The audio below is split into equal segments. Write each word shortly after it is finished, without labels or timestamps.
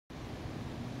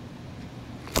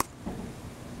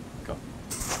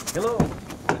Hello,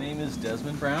 my name is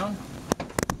Desmond Brown.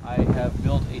 I have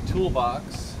built a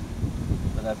toolbox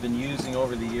that I've been using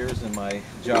over the years in my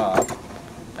job,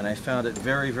 and I found it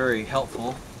very, very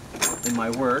helpful in my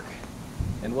work.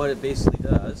 And what it basically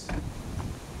does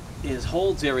is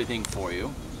holds everything for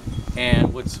you.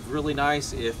 And what's really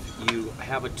nice, if you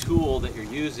have a tool that you're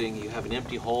using, you have an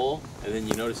empty hole, and then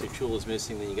you notice your tool is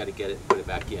missing, then you got to get it and put it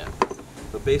back in.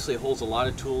 But basically it holds a lot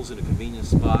of tools in a convenient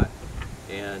spot,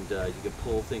 and you can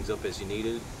pull things up as you need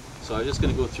it. So I'm just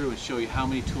going to go through and show you how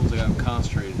many tools I got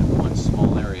concentrated in one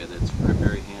small area that's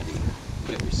very handy.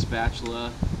 You got your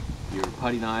spatula, your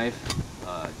putty knife,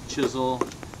 chisel,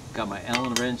 got my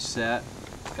Allen wrench set,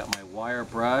 got my wire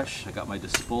brush, I got my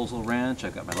disposal wrench,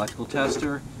 I've got my electrical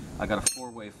tester, I've got a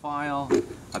 4-way file,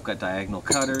 I've got diagonal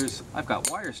cutters, I've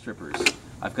got wire strippers,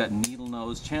 I've got needle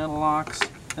nose channel locks,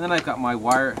 and then I've got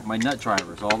my nut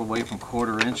drivers all the way from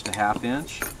 1/4 inch to 1/2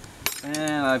 inch.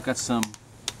 And I've got some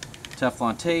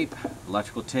Teflon tape,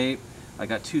 electrical tape. I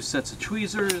got 2 sets of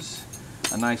tweezers,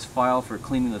 a nice file for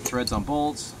cleaning the threads on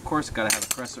bolts. Of course, got to have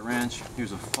a crescent wrench.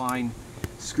 Here's a fine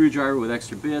screwdriver with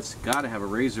extra bits. Got to have a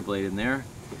razor blade in there.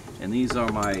 And these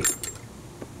are my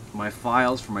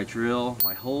files for my drill,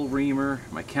 my hole reamer,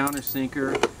 my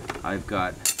countersinker. I've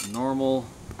got normal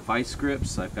vice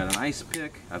grips. I've got an ice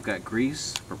pick. I've got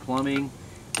grease for plumbing,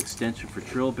 extension for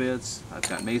drill bits. I've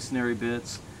got masonry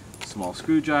bits, small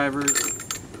screwdrivers,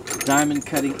 diamond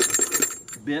cutting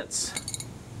bits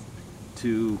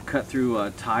to cut through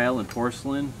tile and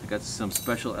porcelain. I got some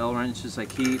special L wrenches I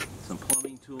keep, some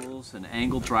plumbing tools, an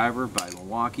angle driver by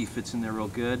Milwaukee fits in there real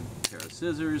good, a pair of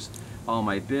scissors, all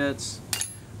my bits,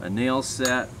 a nail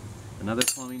set, another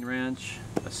plumbing wrench,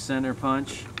 a center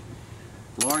punch,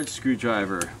 large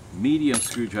screwdriver, medium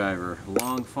screwdriver,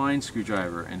 long fine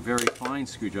screwdriver, and very fine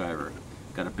screwdriver.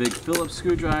 Got a big Phillips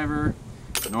screwdriver,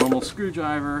 normal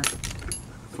screwdriver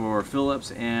for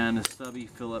Phillips, and a stubby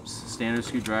Phillips standard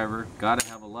screwdriver. Got to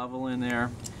have a level in there.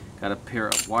 Got a pair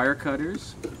of wire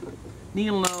cutters,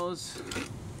 needle nose,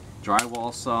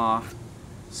 drywall saw,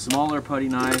 smaller putty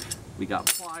knife. We got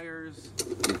pliers.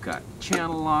 We've got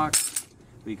channel locks.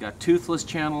 We've got toothless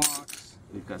channel locks.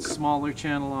 We've got smaller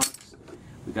channel locks.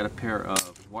 We've got a pair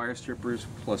of wire strippers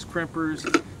plus crimpers.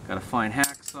 Got a fine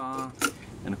hacksaw,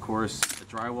 and of course a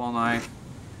drywall knife,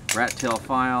 rat tail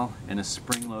file, and a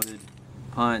spring-loaded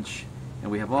punch.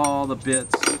 And we have all the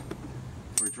bits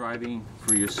for driving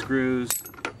for your screws,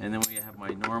 and then we have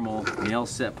my normal nail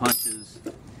set punches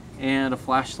and a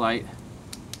flashlight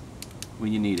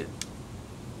when you need it.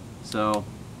 So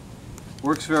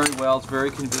works very well, it's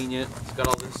very convenient, it's got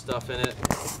all this stuff in it,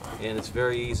 and it's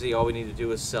very easy. All we need to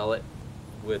do is sell it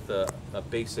with a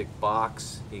basic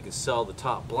box. You can sell the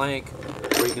top blank,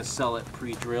 or you can sell it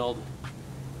pre-drilled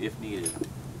if needed.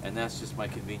 And that's just my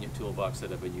convenient toolbox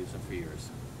that I've been using for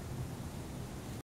years.